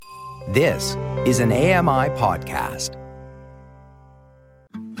This is an AMI podcast.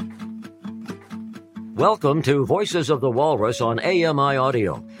 Welcome to Voices of the Walrus on AMI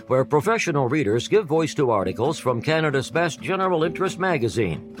Audio, where professional readers give voice to articles from Canada's best general interest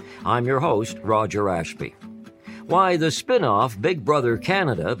magazine. I'm your host, Roger Ashby. Why the spin-off Big Brother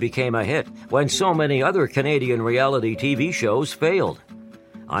Canada became a hit when so many other Canadian reality TV shows failed.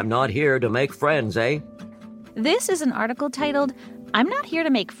 I'm not here to make friends, eh? This is an article titled, I'm Not Here to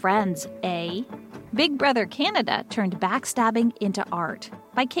Make Friends, eh? Big Brother Canada Turned Backstabbing into Art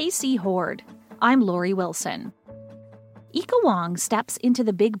by K.C. Horde. I'm Lori Wilson. Ika Wong steps into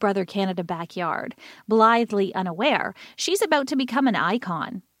the Big Brother Canada backyard, blithely unaware she's about to become an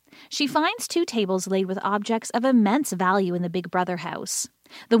icon. She finds two tables laid with objects of immense value in the Big Brother house.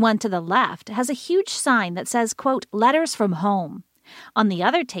 The one to the left has a huge sign that says, quote, "Letters from home." On the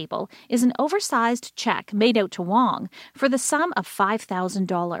other table is an oversized check made out to Wong for the sum of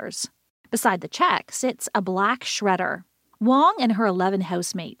 $5,000. Beside the check sits a black shredder. Wong and her 11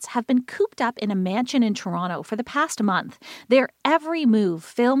 housemates have been cooped up in a mansion in Toronto for the past month, their every move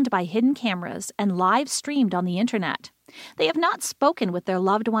filmed by hidden cameras and live streamed on the internet. They have not spoken with their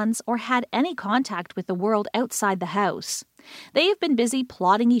loved ones or had any contact with the world outside the house. They have been busy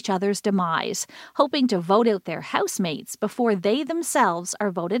plotting each other's demise, hoping to vote out their housemates before they themselves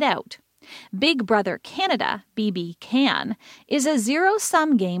are voted out. Big Brother Canada, BB Can, is a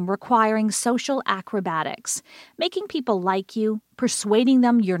zero-sum game requiring social acrobatics, making people like you, persuading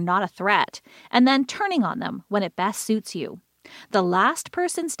them you're not a threat, and then turning on them when it best suits you. The last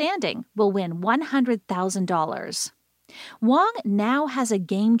person standing will win $100,000. Wong now has a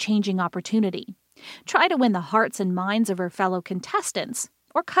game-changing opportunity. Try to win the hearts and minds of her fellow contestants,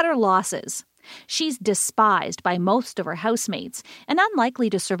 or cut her losses. She's despised by most of her housemates and unlikely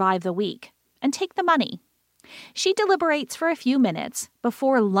to survive the week, and take the money. She deliberates for a few minutes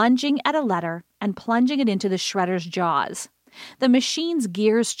before lunging at a letter and plunging it into the shredder's jaws. The machine's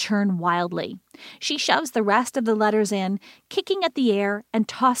gears churn wildly. She shoves the rest of the letters in, kicking at the air and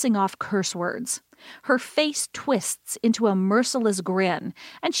tossing off curse words. Her face twists into a merciless grin,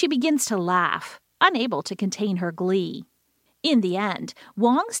 and she begins to laugh, unable to contain her glee. In the end,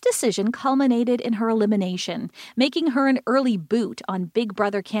 Wong's decision culminated in her elimination, making her an early boot on Big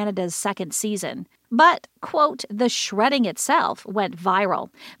Brother Canada's second season. But, quote, the shredding itself went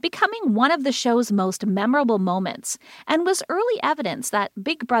viral, becoming one of the show's most memorable moments, and was early evidence that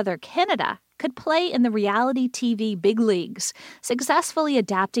Big Brother Canada could play in the reality TV big leagues, successfully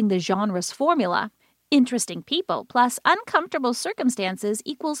adapting the genre's formula. Interesting people plus uncomfortable circumstances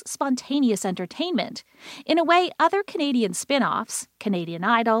equals spontaneous entertainment. In a way, other Canadian spin-offs, Canadian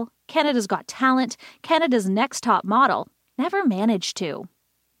Idol, Canada's Got Talent, Canada's Next Top Model, never managed to.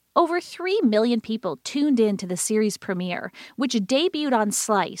 Over 3 million people tuned in to the series premiere, which debuted on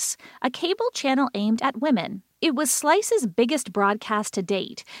Slice, a cable channel aimed at women. It was Slice's biggest broadcast to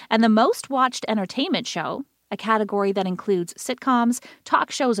date, and the most watched entertainment show, a category that includes sitcoms, talk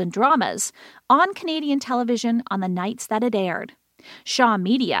shows, and dramas, on Canadian television on the nights that it aired. Shaw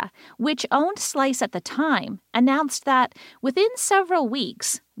Media, which owned Slice at the time, announced that within several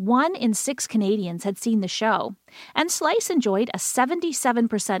weeks, 1 in 6 Canadians had seen the show, and Slice enjoyed a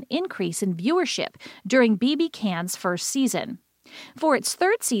 77% increase in viewership during BB Can's first season. For its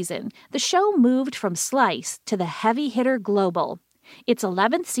third season, the show moved from Slice to the heavy hitter Global. Its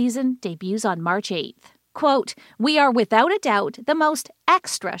 11th season debuts on March 8th. Quote, "We are without a doubt the most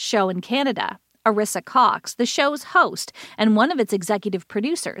extra show in Canada," Arissa Cox, the show's host and one of its executive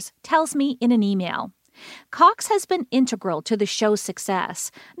producers, tells me in an email. Cox has been integral to the show's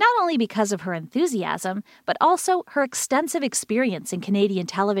success, not only because of her enthusiasm, but also her extensive experience in Canadian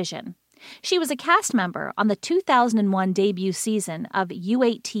television. She was a cast member on the 2001 debut season of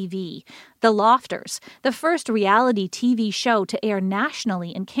U8 TV, The Lofters, the first reality TV show to air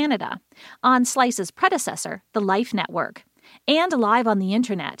nationally in Canada, on Slice's predecessor, The Life Network, and live on the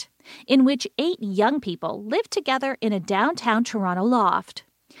internet, in which 8 young people lived together in a downtown Toronto loft.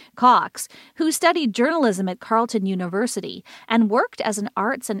 Cox, who studied journalism at Carleton University and worked as an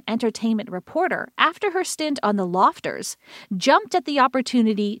arts and entertainment reporter after her stint on The Lofters, jumped at the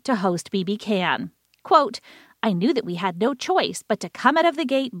opportunity to host BB Can. Quote, "I knew that we had no choice but to come out of the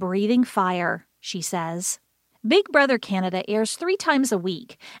gate breathing fire," she says. Big Brother Canada airs 3 times a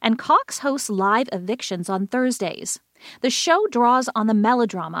week, and Cox hosts live evictions on Thursdays. The show draws on the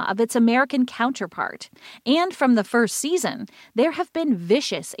melodrama of its American counterpart, and from the first season, there have been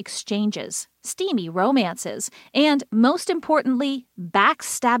vicious exchanges, steamy romances, and, most importantly,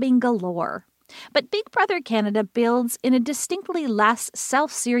 backstabbing galore. But Big Brother Canada builds in a distinctly less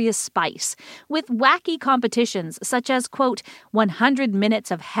self-serious spice, with wacky competitions such as, quote, 100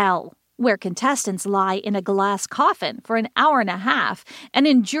 Minutes of Hell, where contestants lie in a glass coffin for an hour and a half and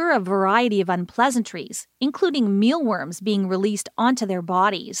endure a variety of unpleasantries, including mealworms being released onto their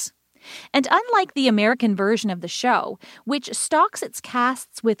bodies. And unlike the American version of the show, which stocks its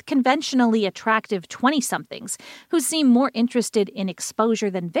casts with conventionally attractive 20-somethings who seem more interested in exposure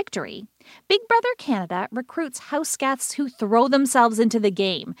than victory, Big Brother Canada recruits house guests who throw themselves into the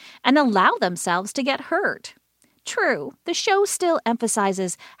game and allow themselves to get hurt. True, the show still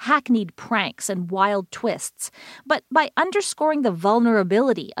emphasizes hackneyed pranks and wild twists, but by underscoring the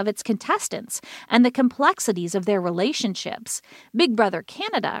vulnerability of its contestants and the complexities of their relationships, Big Brother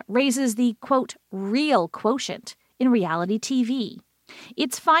Canada raises the, quote, real quotient in reality TV.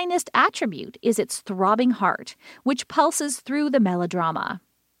 Its finest attribute is its throbbing heart, which pulses through the melodrama.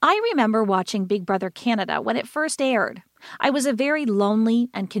 I remember watching Big Brother Canada when it first aired. I was a very lonely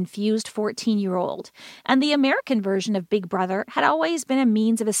and confused 14-year-old, and the American version of Big Brother had always been a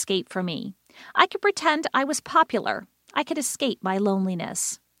means of escape for me. I could pretend I was popular. I could escape my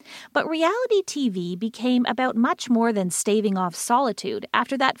loneliness. But reality TV became about much more than staving off solitude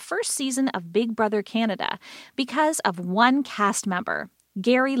after that first season of Big Brother Canada because of one cast member,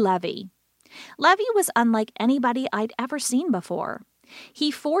 Gary Levy. Levy was unlike anybody I'd ever seen before.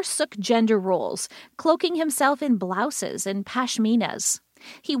 He forsook gender roles, cloaking himself in blouses and pashminas.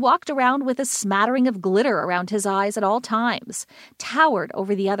 He walked around with a smattering of glitter around his eyes at all times, towered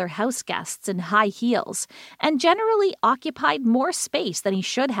over the other house guests in high heels, and generally occupied more space than he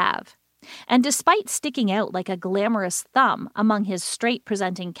should have. And despite sticking out like a glamorous thumb among his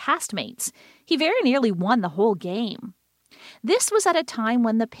straight-presenting castmates, he very nearly won the whole game. This was at a time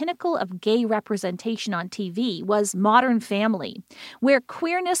when the pinnacle of gay representation on TV was Modern Family, where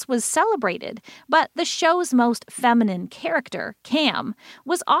queerness was celebrated, but the show's most feminine character, Cam,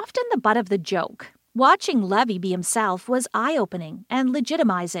 was often the butt of the joke. Watching Levy be himself was eye-opening and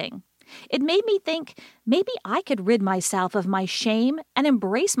legitimizing. It made me think maybe I could rid myself of my shame and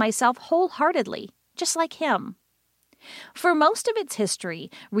embrace myself wholeheartedly, just like him. For most of its history,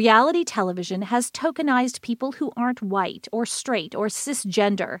 reality television has tokenized people who aren't white or straight or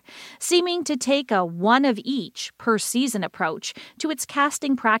cisgender, seeming to take a one of each per season approach to its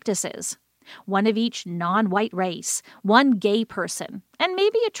casting practices. One of each non-white race, one gay person, and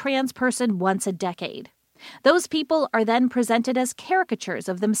maybe a trans person once a decade. Those people are then presented as caricatures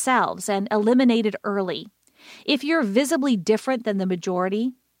of themselves and eliminated early. If you're visibly different than the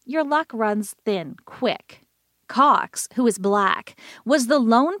majority, your luck runs thin quick. Cox, who is black, was the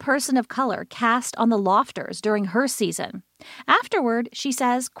lone person of color cast on the Lofters during her season. Afterward, she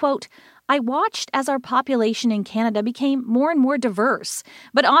says, quote, I watched as our population in Canada became more and more diverse,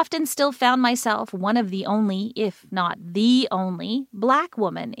 but often still found myself one of the only, if not the only, black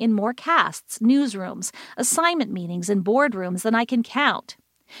woman in more casts, newsrooms, assignment meetings, and boardrooms than I can count.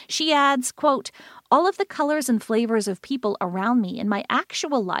 She adds, quote, all of the colors and flavors of people around me in my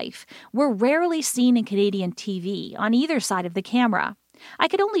actual life were rarely seen in Canadian TV on either side of the camera. I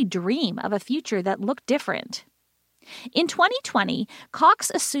could only dream of a future that looked different. In 2020,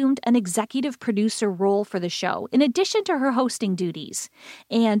 Cox assumed an executive producer role for the show in addition to her hosting duties.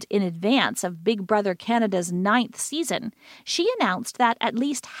 And in advance of Big Brother Canada's 9th season, she announced that at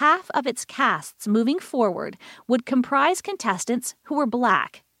least half of its casts moving forward would comprise contestants who were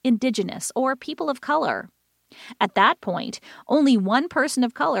Black, Indigenous, or people of color. At that point, only one person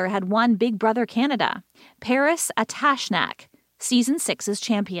of color had won Big Brother Canada, Paris Atashnak, Season 6's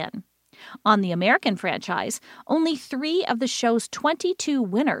champion. On the American franchise, only 3 of the show's 22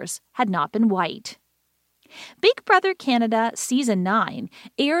 winners had not been white. Big Brother Canada Season 9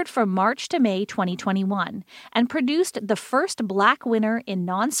 aired from March to May 2021 and produced the first Black winner in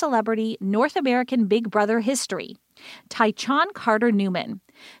non-celebrity North American Big Brother history, Tychon Carter-Newman,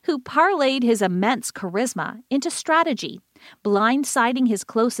 who parlayed his immense charisma into strategy, blindsiding his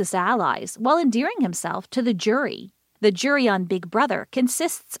closest allies while endearing himself to the jury. The jury on Big Brother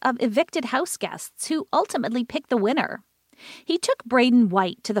consists of evicted house guests who ultimately pick the winner. He took Braden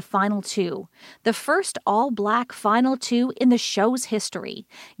White to the final 2, the first all-black final 2 in the show's history,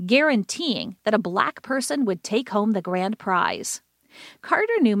 guaranteeing that a Black person would take home the grand prize.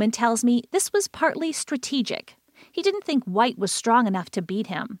 Carter-Newman tells me this was partly strategic. He didn't think White was strong enough to beat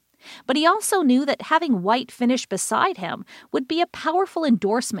him. But he also knew that having White finish beside him would be a powerful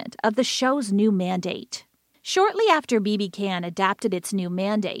endorsement of the show's new mandate. Shortly after BBCan adapted its new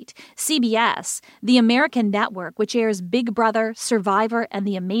mandate, CBS, the American network which airs Big Brother, Survivor, and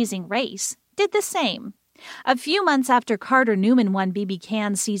The Amazing Race, did the same. A few months after Carter Newman won B.B.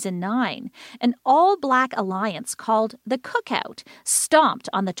 Can Season 9, an all-black alliance called The Cookout stomped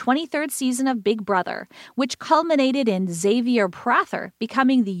on the 23rd season of Big Brother, which culminated in Xavier Prather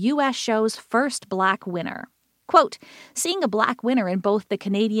becoming the U.S. show's first black winner. Quote, seeing a black winner in both the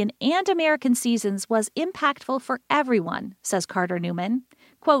Canadian and American seasons was impactful for everyone, says Carter Newman.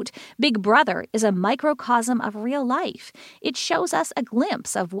 Quote, Big Brother is a microcosm of real life. It shows us a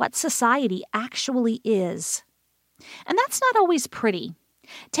glimpse of what society actually is. And that's not always pretty.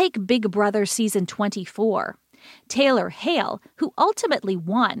 Take Big Brother Season 24. Taylor Hale, who ultimately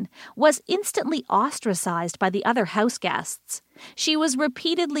won, was instantly ostracized by the other house guests. She was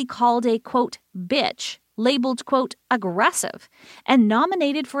repeatedly called a, quote, bitch, labeled, quote, aggressive, and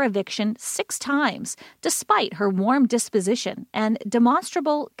nominated for eviction 6 times, despite her warm disposition and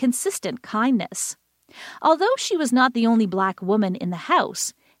demonstrable, consistent kindness. Although she was not the only black woman in the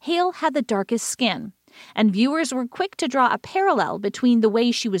house, Hale had the darkest skin, and viewers were quick to draw a parallel between the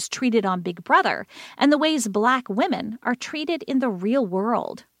way she was treated on Big Brother and the ways black women are treated in the real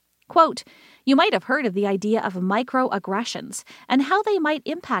world. Quote, you might have heard of the idea of microaggressions and how they might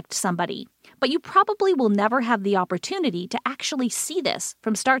impact somebody, but you probably will never have the opportunity to actually see this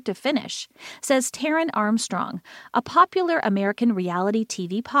from start to finish, says Taryn Armstrong, a popular American reality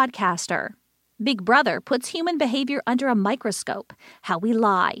TV podcaster. Big Brother puts human behavior under a microscope, how we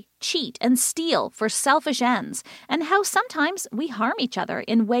lie, cheat, and steal for selfish ends, and how sometimes we harm each other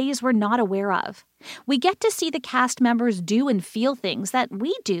in ways we're not aware of. We get to see the cast members do and feel things that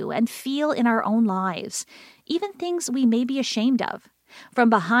we do and feel in our own lives, even things we may be ashamed of. From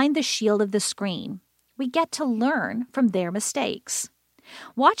behind the shield of the screen, we get to learn from their mistakes.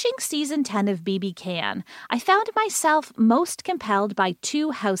 Watching Season 10 of B.B. Can, I found myself most compelled by 2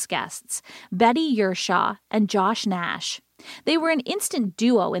 house guests, Betty Yearshaw and Josh Nash. They were an instant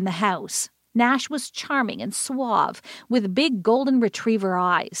duo in the house. Nash was charming and suave, with big golden retriever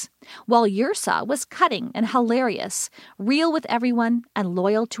eyes, while Yearshaw was cutting and hilarious, real with everyone and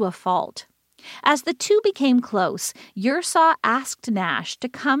loyal to a fault. As the two became close, Yearshaw asked Nash to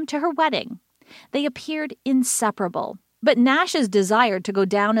come to her wedding. They appeared inseparable. But Nash's desire to go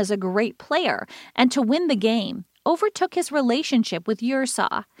down as a great player and to win the game overtook his relationship with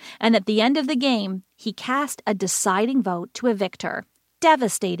Yearshaw, and at the end of the game, he cast a deciding vote to evict her,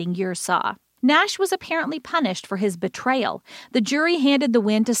 devastating Yearshaw. Nash was apparently punished for his betrayal. The jury handed the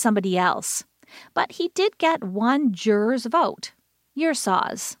win to somebody else. But he did get one juror's vote,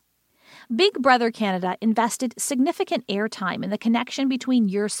 Yearshaw's. Big Brother Canada invested significant airtime in the connection between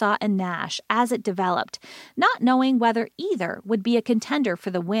Yearshaw and Nash as it developed, not knowing whether either would be a contender for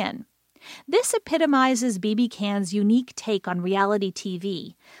the win. This epitomizes B.B. Can's unique take on reality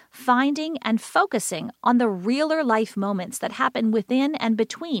TV, finding and focusing on the realer-life moments that happen within and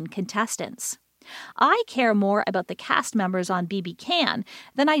between contestants. I care more about the cast members on B.B. Can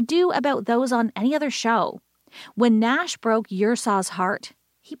than I do about those on any other show. When Nash broke Yearshaw's heart,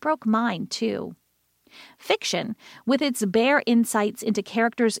 he broke mine, too. Fiction, with its bare insights into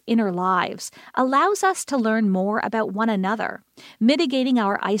characters' inner lives, allows us to learn more about one another, mitigating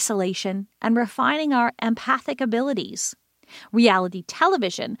our isolation and refining our empathic abilities. Reality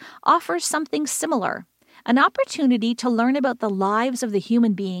television offers something similar, an opportunity to learn about the lives of the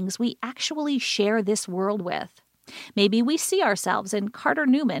human beings we actually share this world with. Maybe we see ourselves in Carter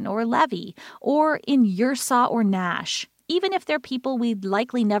Newman or Levy, or in Yearshaw or Nash, even if they're people we'd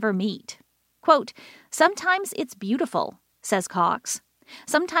likely never meet. Quote, sometimes it's beautiful, says Cox.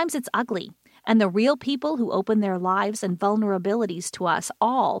 Sometimes it's ugly, and the real people who open their lives and vulnerabilities to us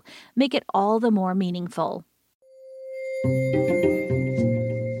all make it all the more meaningful.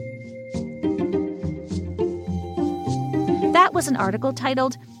 That was an article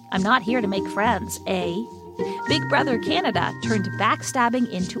titled, I'm Not Here to Make Friends, Big Brother Canada Turned Backstabbing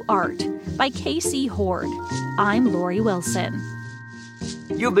into Art by K.C. Horde. I'm Lori Wilson.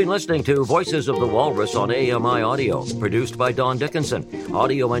 You've been listening to Voices of the Walrus on AMI Audio, produced by Don Dickinson.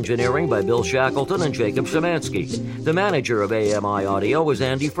 Audio engineering by Bill Shackleton and Jacob Szymanski. The manager of AMI Audio is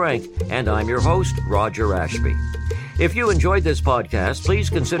Andy Frank, and I'm your host, Roger Ashby. If you enjoyed this podcast, please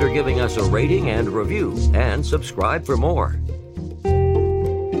consider giving us a rating and review, and subscribe for more.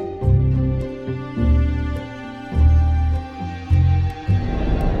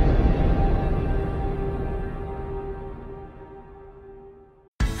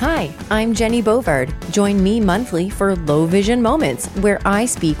 Hi, I'm Jenny Bovard. Join me monthly for Low Vision Moments, where I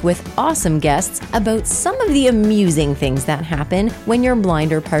speak with awesome guests about some of the amusing things that happen when you're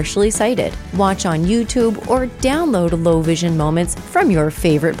blind or partially sighted. Watch on YouTube or download Low Vision Moments from your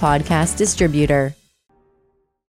favorite podcast distributor.